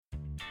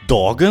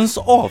Dagens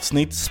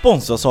avsnitt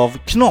sponsras av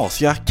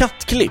Knasiga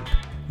kattklipp.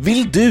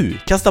 Vill du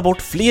kasta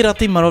bort flera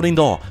timmar av din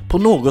dag på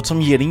något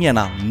som ger din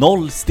hjärna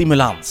noll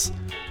stimulans?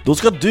 Då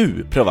ska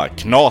du pröva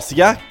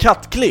Knasiga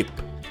kattklipp.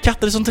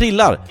 Katter som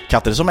trillar,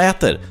 katter som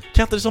äter,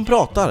 katter som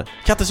pratar,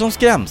 katter som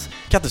skräms,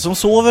 katter som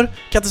sover,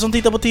 katter som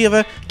tittar på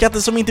tv, katter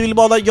som inte vill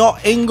bada. Ja,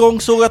 en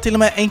gång såg jag till och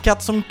med en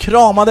katt som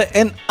kramade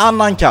en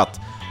annan katt.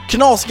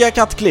 Knasiga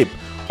kattklipp.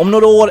 Om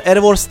några år är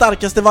det vår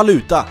starkaste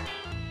valuta.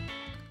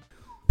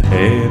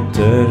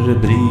 Peter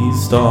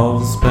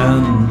Bristavs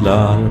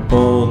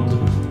pendlarpodd.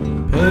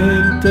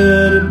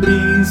 Peter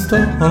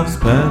Bristavs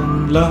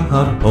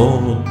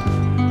pendlarpodd.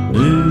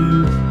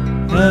 Nu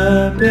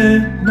är det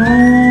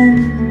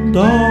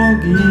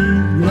måndag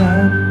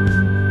igen.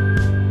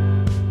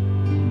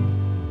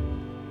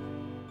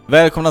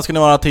 Välkomna ska ni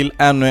vara till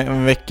ännu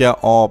en vecka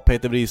av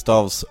Peter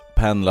Bristavs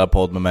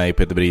pendlarpodd med mig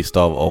Peter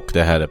Bristav, och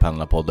det här är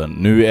pendlarpodden.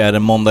 Nu är det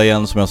måndag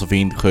igen, som jag så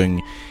fint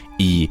sjöng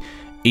i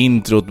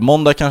introt.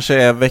 Måndag kanske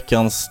är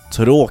veckans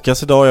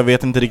tråkigaste dag, jag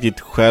vet inte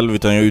riktigt själv,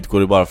 utan jag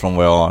utgår bara från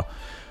vad jag har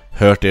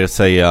hört er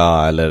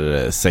säga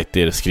eller sett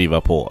er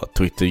skriva på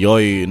Twitter. Jag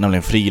är ju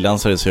nämligen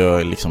frilansare, så jag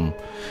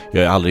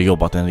har aldrig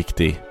jobbat en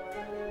riktig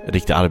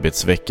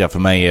arbetsvecka. För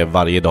mig är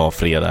varje dag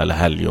fredag eller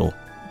helg, och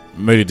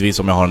möjligtvis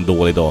om jag har en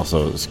dålig dag så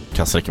kan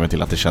jag sträcka mig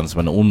till att det känns som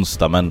en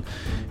onsdag. Men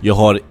jag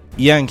har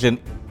egentligen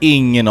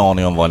ingen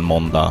aning om vad en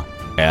måndag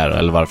är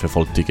eller varför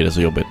folk tycker det är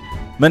så jobbigt.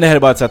 Men det här är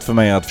bara ett sätt för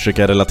mig att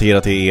försöka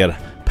relatera till er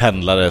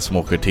pendlare som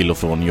åker till och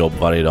från jobb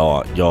varje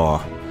dag. Jag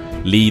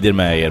lider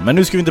med er. Men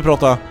nu ska vi inte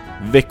prata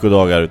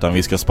veckodagar, utan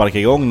vi ska sparka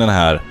igång den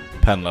här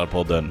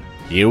pendlarpodden.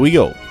 Here we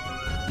go!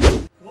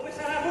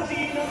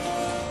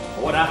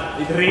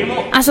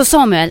 Alltså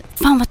Samuel,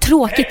 fan vad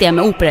tråkigt det är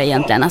med opera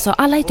egentligen. Alltså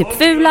alla är typ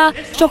fula,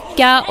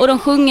 tjocka och de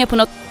sjunger på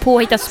något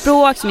påhittat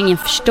språk som ingen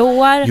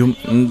förstår.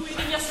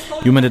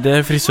 Jo, men det där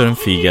är frisören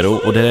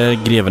Figaro och det är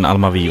greven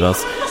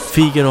Almavivas.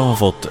 Figaro har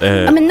fått...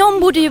 Ja, men någon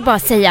borde ju bara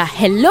säga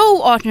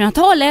hello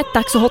 1800-talet,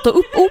 dags att hotta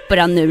upp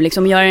operan nu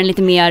liksom, och göra den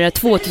lite mer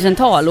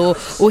 2000-tal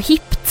och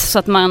hippt, så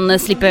att man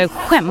slipper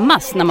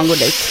skämmas när man går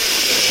dit.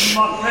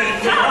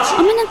 Ja,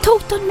 men en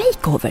total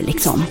makeover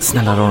liksom.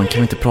 Snälla Ron, kan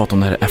vi inte prata om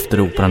det här efter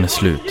operan är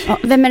slut? Ja,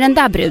 vem är den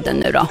där bruden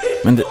nu då?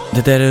 Men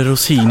det där är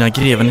Rosina,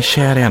 greven är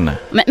kär i henne.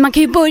 Men man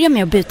kan ju börja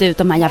med att byta ut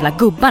de här jävla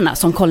gubbarna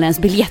som kollar ens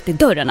biljett i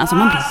dörren. Alltså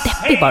man blir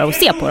deppig bara att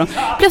se på dem.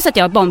 Plus att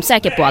jag är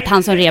bombsäker på att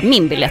han som rev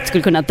min biljett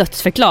skulle kunna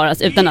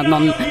dödsförklaras utan att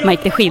någon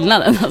märkte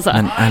skillnaden alltså.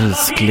 Men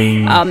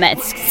älskling... Ja, men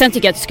sen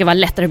tycker jag att det ska vara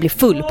lättare att bli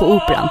full på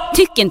operan.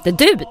 Tycker inte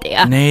du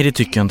det? Nej, det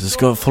tycker jag inte.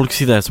 Ska folk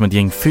sitta där som ett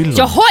gäng fyllon?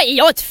 Jaha, är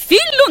jag ett fyllo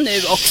nu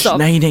också?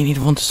 Nej, det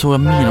var inte så jag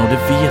menar, och det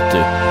vet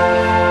du.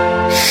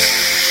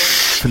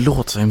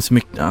 Förlåt så hemskt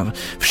mycket.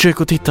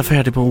 Försök att titta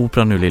färdigt på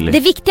operan nu, Lille. Det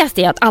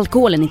viktigaste är att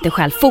alkoholen inte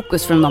stjäl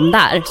fokus från de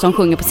där som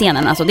sjunger på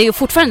scenen. Alltså, det är ju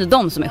fortfarande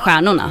de som är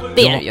stjärnorna.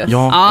 Det är det ju.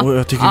 Ja, och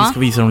jag tycker vi ska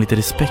visa dem lite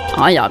respekt.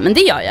 Ja, men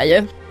det gör jag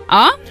ju.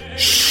 Ja.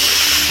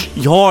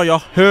 Ja,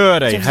 jag hör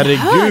dig.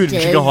 Herregud,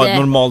 vi ska ha ett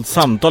normalt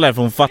samtal här,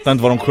 för hon fattar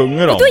inte vad de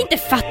sjunger om. Du inte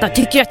fattar,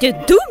 tycker du att du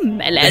är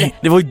dum eller? Nej,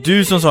 det var ju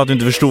du som sa att du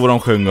inte förstod vad de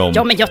sjunger om.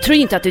 Ja, men jag tror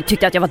inte att du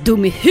tyckte att jag var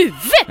dum i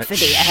huvudet för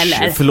det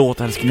heller.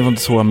 Förlåt älskling, det var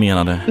inte så jag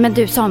menade. Men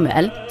du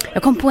Samuel,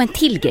 jag kom på en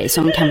till grej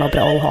som kan vara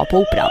bra att ha på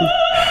operan.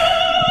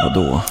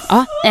 Vadå?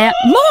 Ja,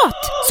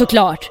 mat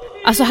såklart.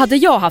 Alltså hade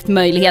jag haft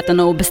möjligheten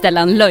att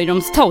beställa en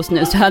löjromstoast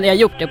nu så hade jag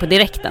gjort det på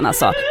direkten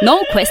alltså. No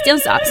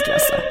questions asked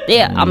alltså. Det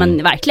är, ja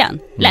men verkligen,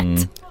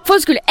 lätt.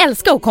 Folk skulle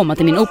älska att komma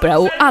till min opera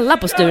och alla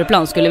på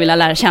Stureplan skulle vilja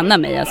lära känna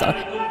mig alltså.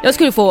 Jag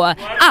skulle få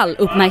all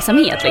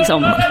uppmärksamhet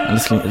liksom.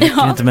 Älskling,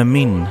 räcker inte med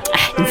min?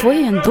 Du får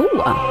ju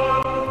ändå.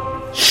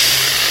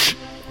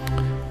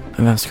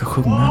 Men vem ska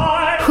sjunga?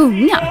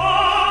 Sjunga?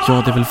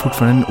 Ja, det är väl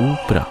fortfarande en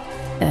opera.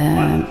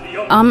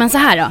 Ja, men så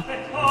här då.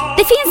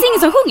 Det finns ingen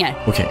som sjunger.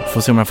 Okej,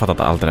 får se om jag har fattat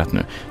allt rätt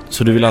nu.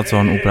 Så du vill alltså ha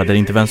en opera där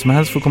inte vem som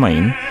helst får komma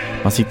in.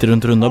 Man sitter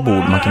runt runda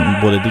bord, man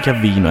kan både dricka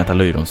vin och äta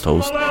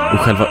löjromstoast. Och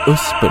själva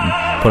uspen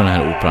på den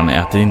här operan är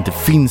att det inte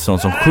finns någon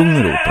som sjunger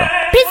opera.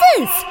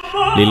 Precis!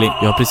 Lili,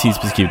 jag har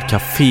precis beskrivit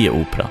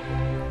caféopera.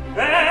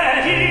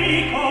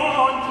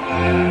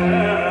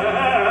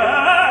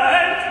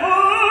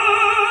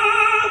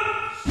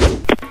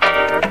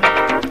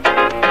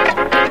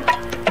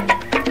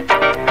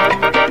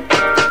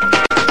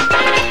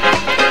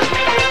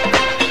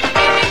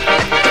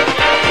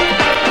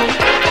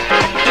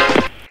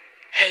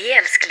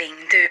 Älskling,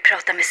 du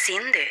pratar med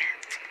Cindy.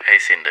 Hej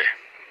Cindy.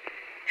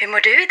 Hur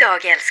mår du idag,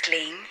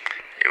 älskling?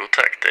 Jo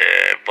tack, det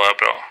är bara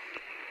bra.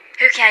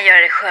 Hur kan jag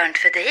göra det skönt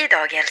för dig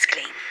idag,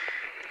 älskling?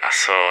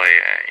 Alltså,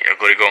 jag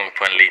går igång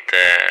på en lite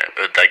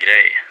udda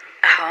grej.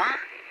 Jaha?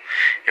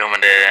 Jo men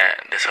det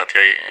är så att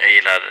jag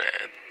gillar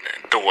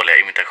dåliga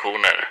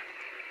imitationer.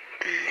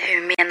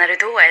 Hur menar du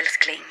då,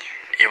 älskling?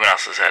 Jo men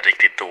alltså så här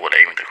riktigt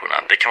dåliga imitationer.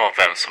 Det kan vara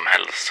vem som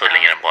helst så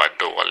länge den bara är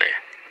dålig.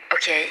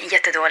 Okej,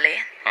 jättedålig.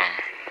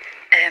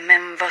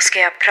 Men vad ska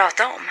jag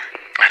prata om?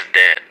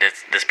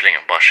 Det spelar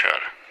ingen, bara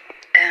kör.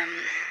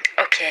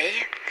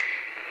 Okej.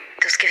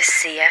 Då ska vi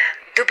se.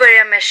 Då börjar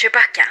jag med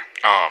Chewbacca.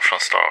 Ja, från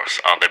Star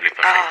Wars. Ja, det blir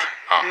perfekt.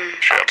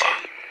 Kör bara.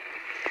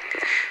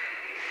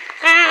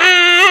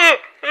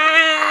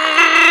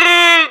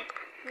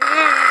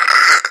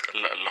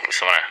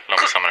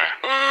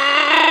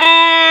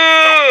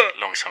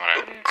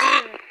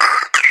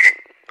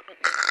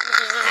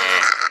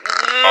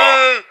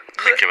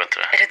 Mycket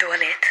bättre. Är det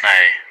dåligt?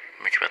 Nej,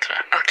 mycket bättre.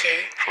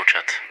 Okej.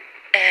 Fortsätt.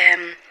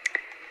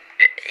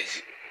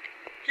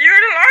 You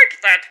like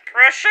that,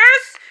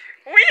 precious?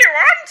 We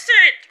want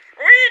it!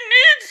 We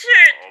need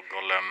it!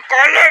 Gollum.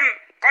 Gollum!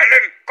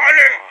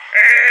 Gollum.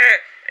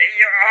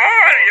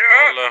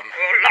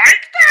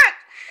 Like that!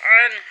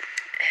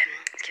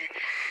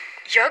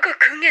 Jag och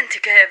kungen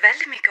tycker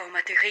väldigt mycket om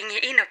att du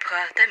ringer in och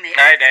pratar med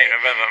Nej,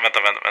 vänta.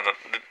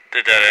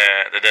 Det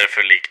där är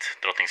för likt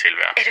drottning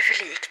Silvia. Är det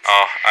för likt?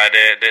 Ja, nej,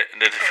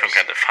 det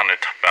funkar inte. Fan, nu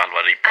tappar jag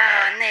halva ribban.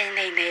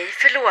 Nej.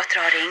 Förlåt,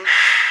 Raring.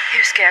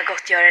 Hur ska jag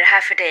gott göra det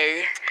här för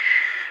dig?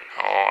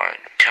 Ja,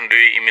 kan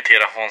du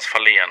imitera Hans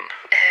Fahlén?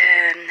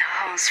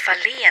 Hans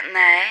Fahlén?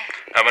 Nej.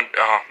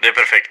 Ja, det är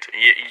perfekt.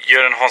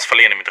 Gör en Hans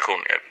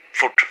Fahlén-imitation.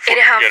 Fort. Är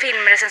det han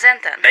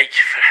filmrecensenten? Nej,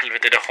 för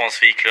helvete, det är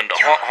Hans Wiklund.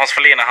 Ja. Hans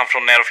Fahlén är han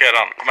från När och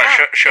Fjärran. Kom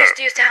här, kör.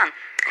 Just det, han.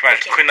 Kom här,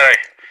 skynda dig.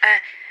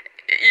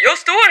 Jag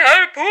står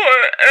här på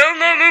en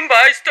av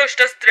Mumbais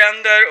största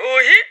stränder och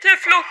hit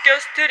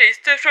flockas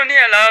turister från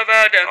hela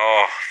världen.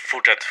 Ja,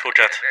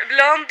 fortsätt.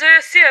 Bland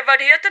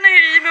sevärdheterna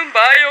i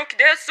Mumbai och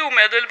dess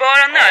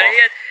omedelbara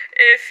närhet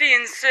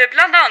finns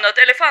bland annat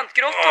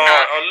elefantgrottorna.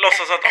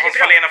 Låtsas att Hans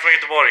Fahlén är från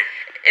Göteborg.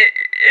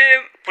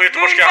 På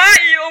göteborgska.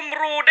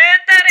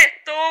 Mumbai-området är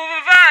ett av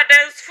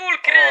världens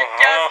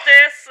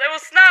folkrikaste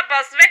och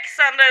snabbast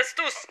växande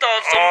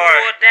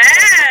storstadsområden.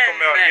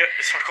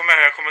 Jag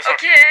kommer snart.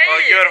 Okej.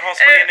 Gör Hans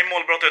Fahlén i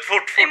målbrottet.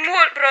 Fort. I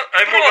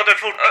målbrottet,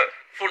 fort.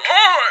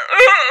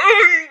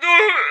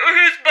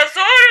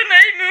 Husbasarerna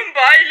i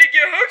Mumbai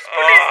ligger högst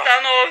på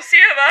listan av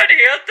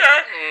sevärdheter.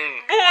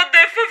 Både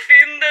för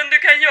fynden du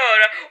kan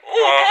göra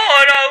och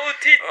bara att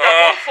titta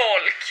på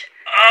folk.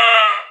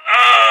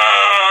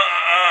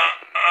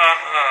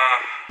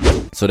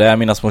 Så det är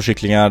mina små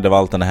kycklingar. Det var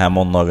allt den här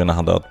måndagen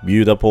hade att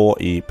bjuda på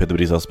i Peter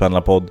Bristavs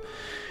Pendlarpodd.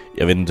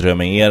 Jag vet inte hur det är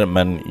med er,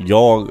 men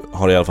jag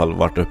har i alla fall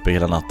varit uppe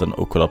hela natten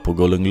och kollat på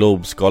Golden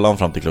Globe-skalan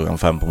fram till klockan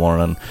 5 på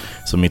morgonen.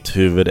 Så mitt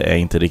huvud är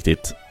inte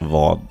riktigt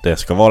vad det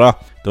ska vara.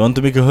 Det var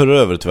inte mycket att höra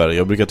över tyvärr.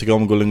 Jag brukar tycka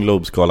om Golden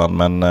Globe-skalan,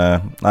 men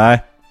nej.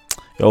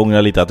 Jag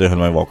ångrar lite att jag höll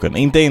mig vaken.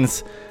 Inte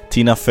ens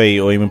Tina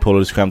Fey och Amy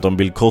Poehler's skämt om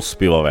Bill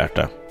Cosby var värt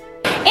det.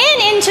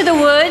 Into the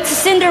woods,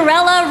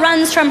 Cinderella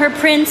runs from her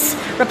prince,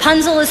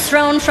 Rapunzel is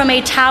thrown from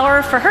a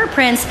tower for her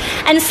prince,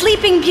 and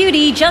Sleeping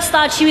Beauty just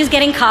thought she was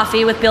getting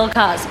coffee with Bill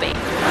Cosby.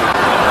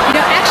 You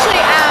know, actually,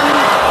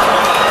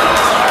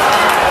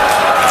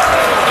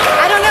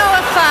 I don't know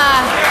if...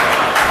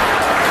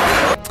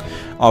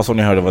 Ja, som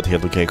ni hörde var ett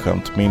helt okej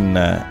skämt.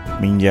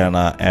 Min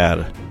hjärna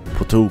är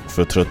på tok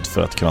för trött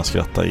för att kunna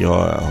skratta. Jag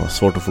har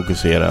svårt att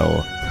fokusera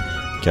och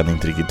kan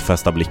inte riktigt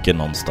fästa blicken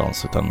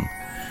någonstans, utan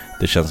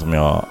det känns som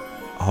jag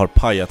har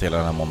pajat hela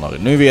den här måndagen.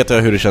 Nu vet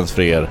jag hur det känns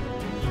för er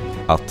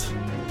att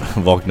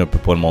vakna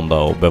upp på en måndag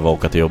och behöva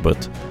åka till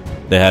jobbet.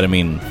 Det här är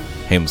min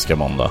hemska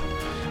måndag.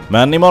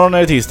 Men imorgon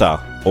är det tisdag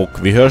och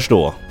vi hörs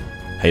då.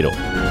 Hej då.